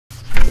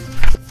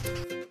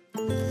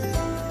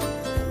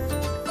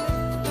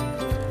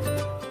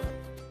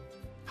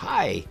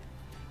Hi!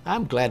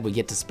 I'm glad we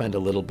get to spend a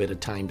little bit of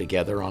time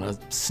together on a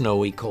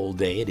snowy, cold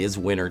day. It is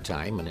winter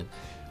time, and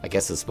I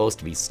guess it's supposed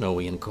to be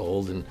snowy and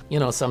cold. And, you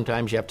know,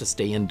 sometimes you have to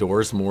stay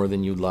indoors more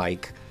than you'd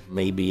like.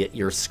 Maybe at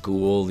your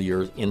school,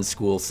 you're in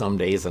school some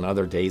days, and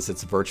other days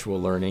it's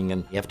virtual learning,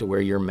 and you have to wear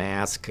your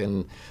mask,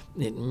 and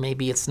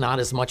maybe it's not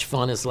as much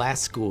fun as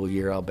last school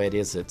year, I'll bet,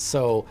 is it?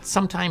 So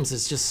sometimes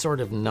it's just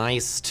sort of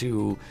nice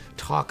to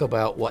talk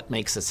about what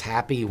makes us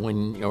happy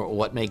or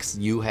what makes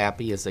you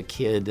happy as a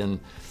kid. And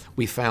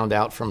we found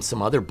out from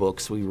some other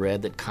books we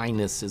read that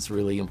kindness is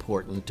really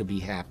important to be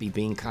happy,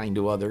 being kind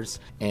to others.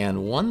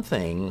 And one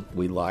thing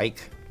we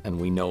like, and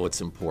we know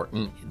it's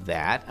important,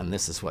 and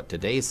this is what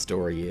today's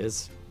story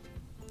is,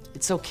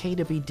 it's okay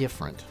to be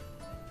different.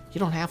 You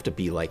don't have to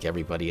be like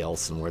everybody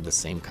else and wear the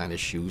same kind of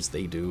shoes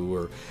they do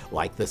or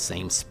like the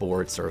same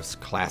sports or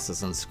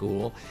classes in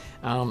school.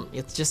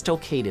 It's just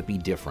okay to be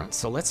different.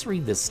 So let's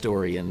read this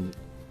story and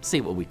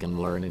see what we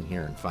can learn in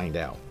here and find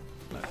out.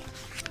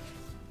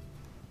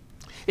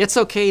 It's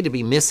okay to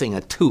be missing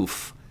a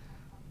tooth.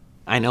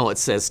 I know it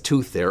says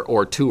tooth there,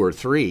 or 2 or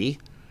 3.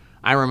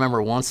 I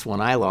remember once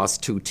when I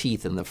lost 2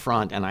 teeth in the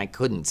front and I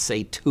couldn't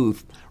say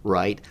tooth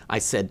right. I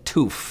said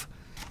tooth.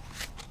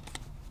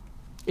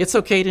 It's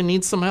okay to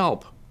need some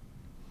help.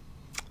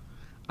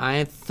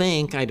 I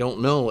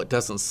don't know, it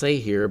doesn't say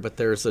here, but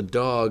there's a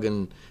dog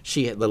and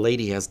the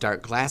lady has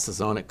dark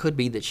glasses on. It could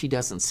be that she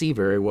doesn't see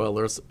very well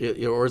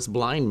or is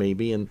blind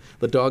maybe, and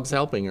the dog's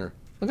helping her.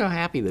 Look how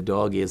happy the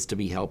dog is to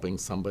be helping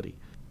somebody.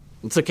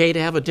 It's okay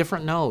to have a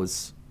different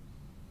nose.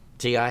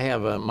 Gee,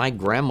 my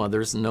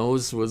grandmother's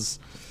nose was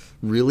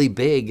really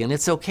big, and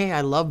it's okay,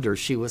 I loved her.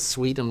 She was a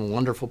sweet and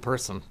wonderful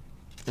person.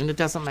 And it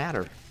doesn't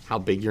matter how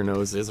big your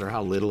nose is or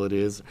how little it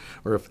is,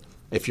 or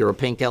if you're a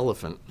pink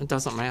elephant. It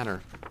doesn't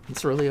matter.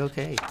 It's really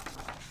okay.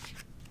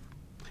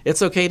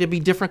 It's okay to be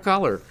different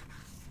color,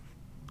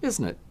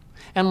 isn't it?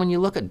 And when you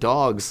look at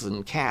dogs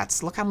and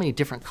cats, look how many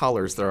different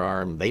colors there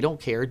are. They don't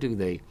care, do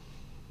they?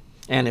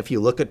 And if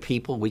you look at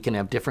people, we can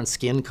have different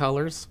skin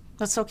colors.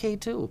 That's okay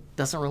too.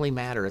 Doesn't really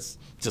matter. It's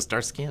just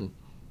our skin.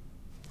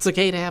 It's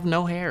okay to have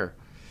no hair.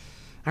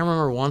 I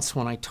remember once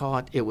when I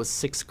taught, it was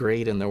 6th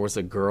grade, and there was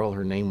a girl,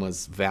 her name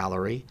was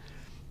Valerie,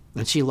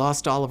 and she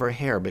lost all of her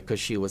hair because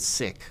she was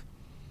sick.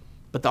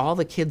 But all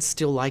the kids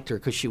still liked her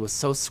because she was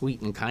so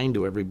sweet and kind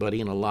to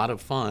everybody and a lot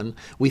of fun.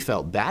 We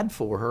felt bad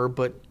for her,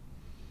 but,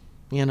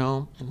 you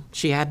know,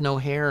 she had no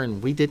hair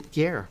and we didn't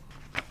care.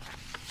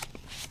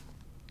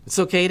 It's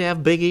okay to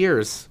have big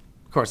ears.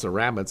 Of course, a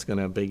rabbit's going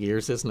to have big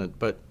ears, isn't it?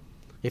 But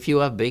if you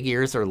have big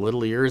ears or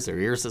little ears or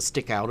ears that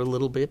stick out a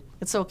little bit,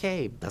 it's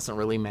okay. It doesn't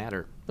really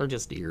matter. They're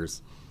just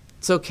ears.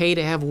 It's okay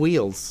to have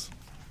wheels.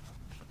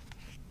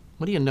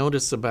 What do you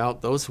notice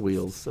about those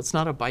wheels? It's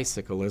not a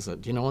bicycle, is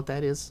it? Do you know what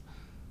that is?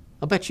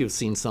 I bet you've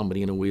seen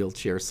somebody in a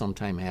wheelchair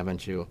sometime,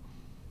 haven't you?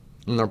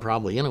 And they're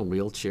probably in a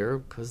wheelchair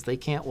because they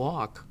can't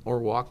walk or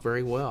walk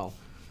very well.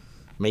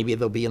 Maybe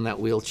they'll be in that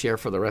wheelchair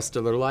for the rest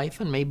of their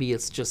life, and maybe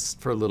it's just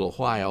for a little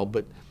while,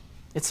 but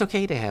it's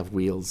okay to have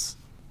wheels.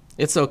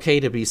 It's okay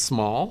to be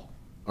small,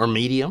 or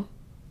medium,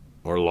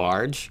 or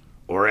large,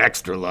 or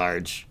extra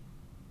large.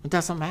 It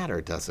doesn't matter,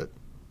 does it?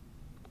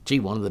 Gee,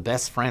 one of the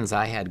best friends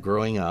I had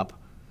growing up,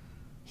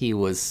 he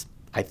was,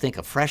 I think,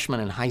 a freshman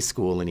in high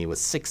school, and he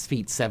was 6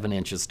 feet 7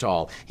 inches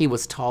tall. He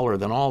was taller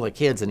than all the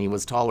kids, and he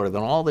was taller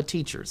than all the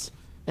teachers.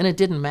 And it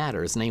didn't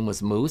matter. His name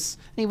was Moose,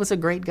 and he was a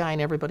great guy,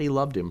 and everybody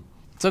loved him.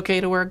 It's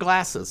okay to wear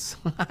glasses.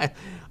 A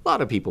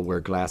lot of people wear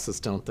glasses,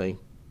 don't they?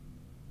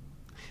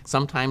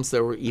 Sometimes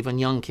even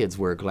young kids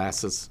wear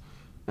glasses,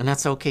 and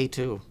that's okay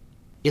too.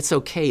 It's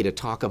okay to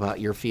talk about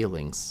your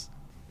feelings.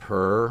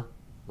 Purr,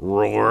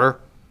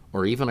 roar,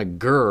 or even a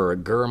grr. A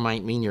grr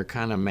might mean you're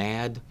kind of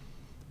mad.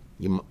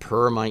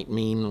 Purr might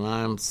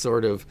mean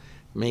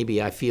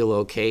maybe I feel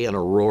okay, and a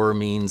roar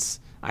means,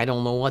 I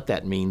don't know what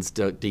that means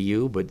to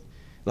you, but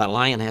that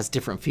lion has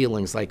different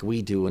feelings like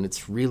we do, and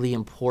it's really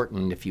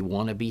important if you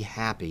want to be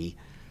happy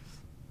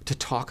to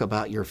talk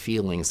about your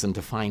feelings and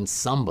to find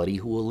somebody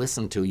who will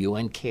listen to you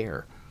and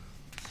care.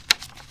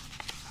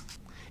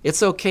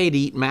 It's okay to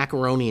eat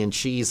macaroni and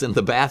cheese in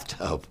the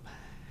bathtub.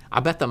 I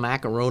bet the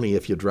macaroni,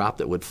 if you dropped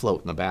it, would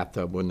float in the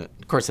bathtub, wouldn't it?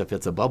 Of course, if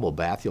it's a bubble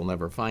bath, you'll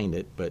never find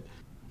it, but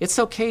it's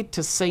okay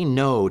to say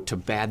no to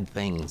bad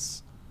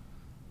things.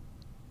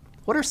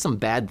 What are some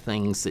bad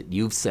things that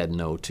you've said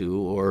no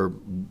to or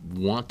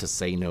want to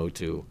say no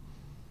to?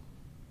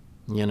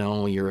 You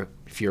know,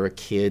 if you're a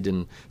kid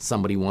and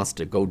somebody wants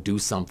to go do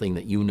something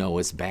that you know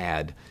is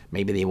bad,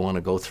 maybe they want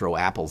to go throw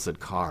apples at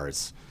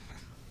cars.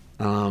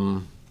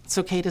 It's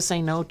okay to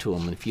say no to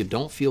them. And if you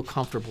don't feel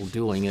comfortable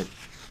doing it,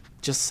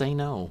 just say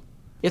no.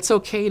 It's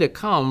okay to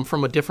come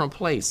from a different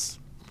place.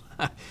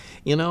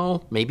 You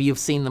know, maybe you've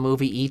seen the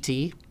movie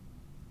E.T.,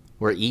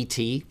 where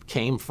E.T.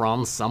 came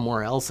from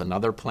somewhere else,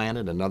 another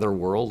planet, another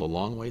world, a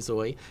long ways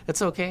away.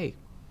 It's okay.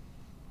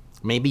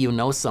 Maybe you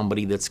know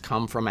somebody that's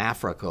come from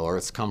Africa, or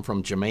it's come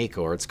from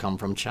Jamaica, or it's come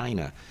from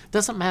China. It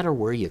doesn't matter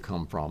where you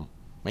come from.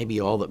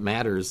 Maybe all that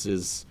matters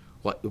is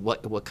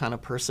what kind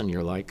of person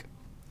you're like.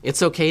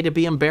 It's okay to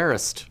be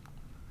embarrassed.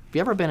 Have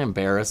you ever been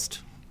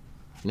embarrassed?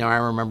 Now, I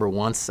remember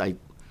once I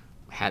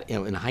had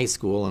in high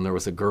school, and there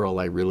was a girl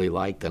I really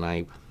liked, and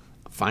I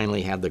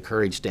finally had the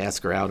courage to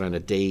ask her out on a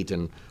date,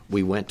 and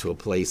we went to a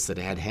place that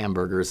had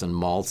hamburgers and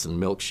malts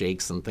and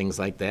milkshakes and things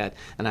like that,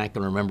 and I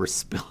can remember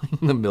spilling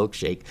the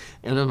milkshake,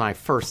 and it was my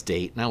first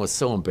date, and I was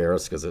so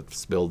embarrassed because it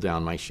spilled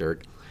down my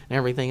shirt and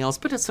everything else,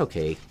 but it's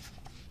okay.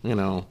 You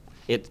know,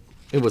 it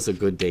was a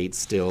good date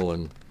still,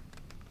 and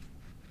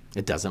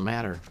it doesn't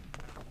matter.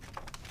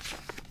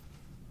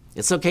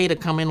 It's okay to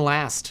come in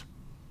last.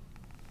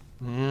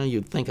 Yeah,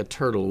 you'd think a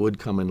turtle would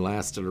come in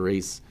last at a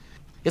race.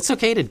 It's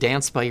okay to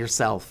dance by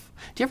yourself.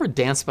 Do you ever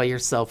dance by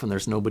yourself and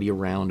there's nobody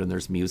around and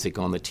there's music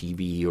on the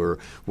TV or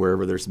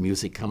wherever there's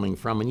music coming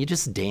from, and you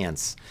just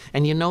dance?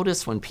 And you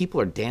notice when people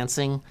are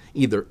dancing,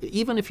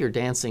 even if you're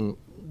dancing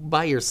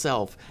by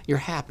yourself, you're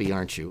happy,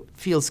 aren't you? It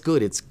feels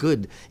good. It's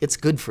good. It's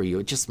good for you.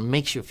 It just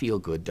makes you feel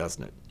good,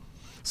 doesn't it?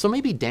 So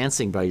maybe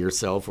dancing by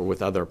yourself or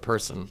with other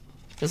person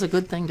is a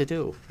good thing to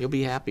do. You'll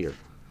be happier.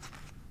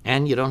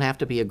 And you don't have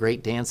to be a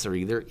great dancer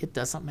either. It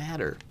doesn't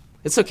matter.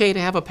 It's okay to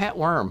have a pet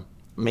worm.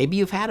 Maybe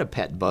you've had a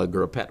pet bug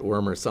or a pet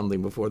worm or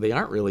something before. They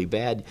aren't really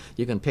bad.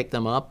 You can pick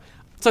them up.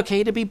 It's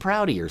okay to be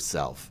proud of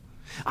yourself.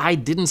 I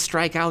didn't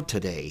strike out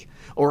today,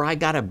 or I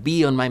got a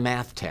B on my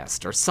math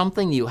test, or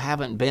something you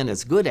haven't been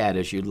as good at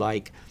as you'd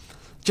like.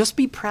 Just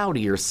be proud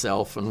of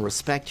yourself and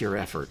respect your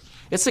effort.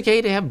 It's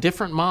okay to have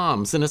different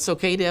moms, and it's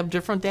okay to have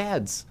different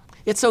dads.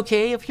 It's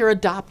okay if you're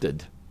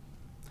adopted.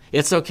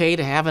 It's okay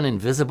to have an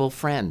invisible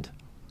friend.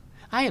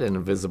 I had an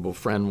invisible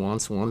friend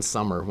once, one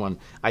summer, when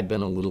I'd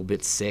been a little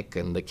bit sick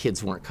and the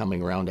kids weren't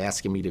coming around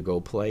asking me to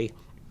go play,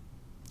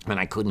 and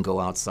I couldn't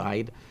go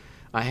outside.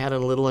 I had a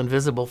little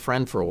invisible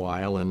friend for a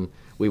while, and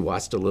we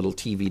watched a little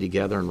TV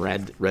together and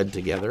read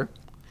together.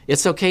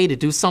 It's okay to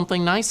do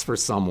something nice for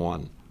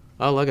someone.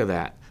 Oh, look at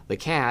that. The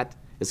cat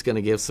is going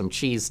to give some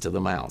cheese to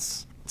the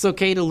mouse. It's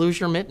okay to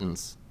lose your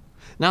mittens.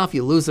 Now, if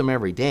you lose them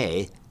every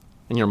day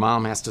and your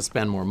mom has to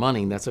spend more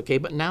money, that's okay.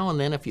 But now and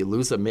then, if you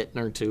lose a mitten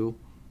or two,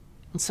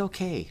 it's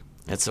okay.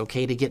 It's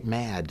okay to get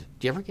mad.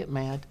 Do you ever get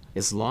mad?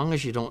 As long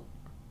as you don't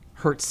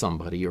hurt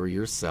somebody or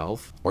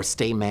yourself or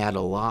stay mad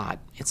a lot,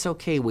 it's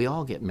okay. We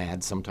all get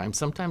mad sometimes.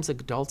 Sometimes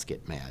adults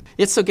get mad.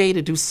 It's okay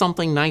to do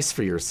something nice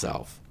for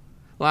yourself.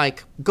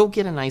 Like go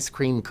get an ice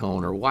cream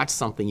cone or watch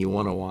something you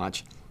want to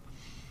watch.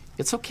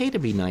 It's okay to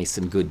be nice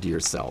and good to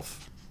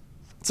yourself.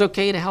 It's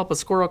okay to help a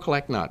squirrel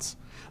collect nuts.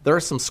 There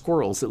are some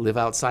squirrels that live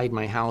outside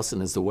my house,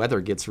 and as the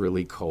weather gets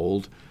really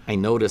cold, I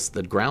notice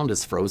the ground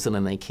is frozen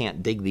and they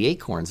can't dig the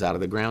acorns out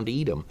of the ground to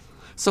eat them.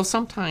 So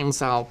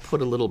sometimes I'll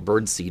put a little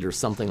bird seed or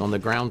something on the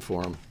ground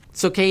for them.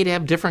 It's okay to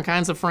have different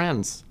kinds of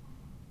friends.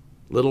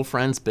 Little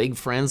friends, big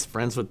friends,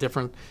 friends with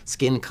different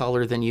skin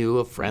color than you,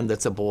 a friend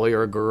that's a boy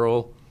or a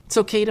girl. It's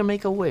okay to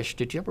make a wish.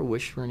 Did you ever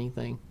wish for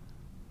anything?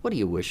 What do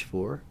you wish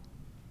for?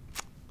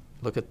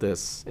 Look at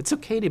this. It's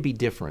okay to be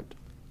different.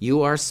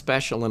 You are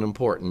special and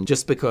important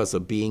just because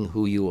of being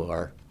who you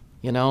are.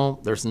 You know,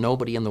 there's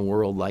nobody in the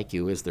world like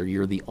you, is there?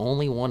 You're the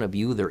only one of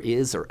you there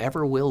is or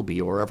ever will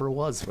be or ever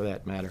was, for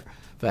that matter,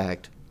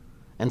 fact.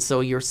 And so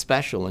you're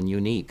special and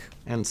unique.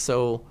 And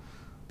so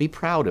be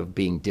proud of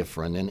being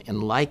different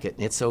and like it.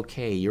 It's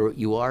okay.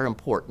 You are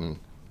important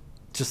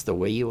just the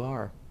way you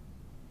are.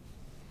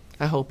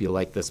 I hope you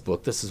like this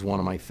book. This is one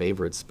of my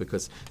favorites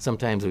because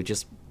sometimes we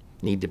just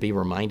need to be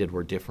reminded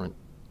we're different.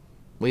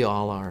 We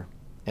all are.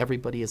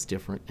 Everybody is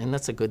different, and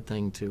that's a good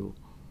thing too.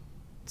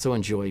 So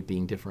enjoy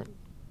being different.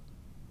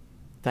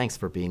 Thanks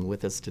for being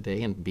with us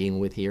today and being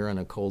with here on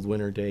a cold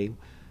winter day.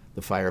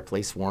 The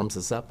fireplace warms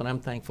us up, and I'm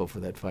thankful for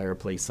that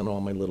fireplace and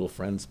all my little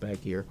friends back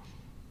here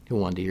who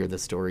wanted to hear the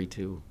story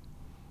too.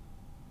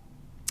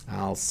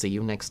 I'll see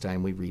you next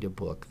time we read a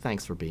book.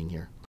 Thanks for being here.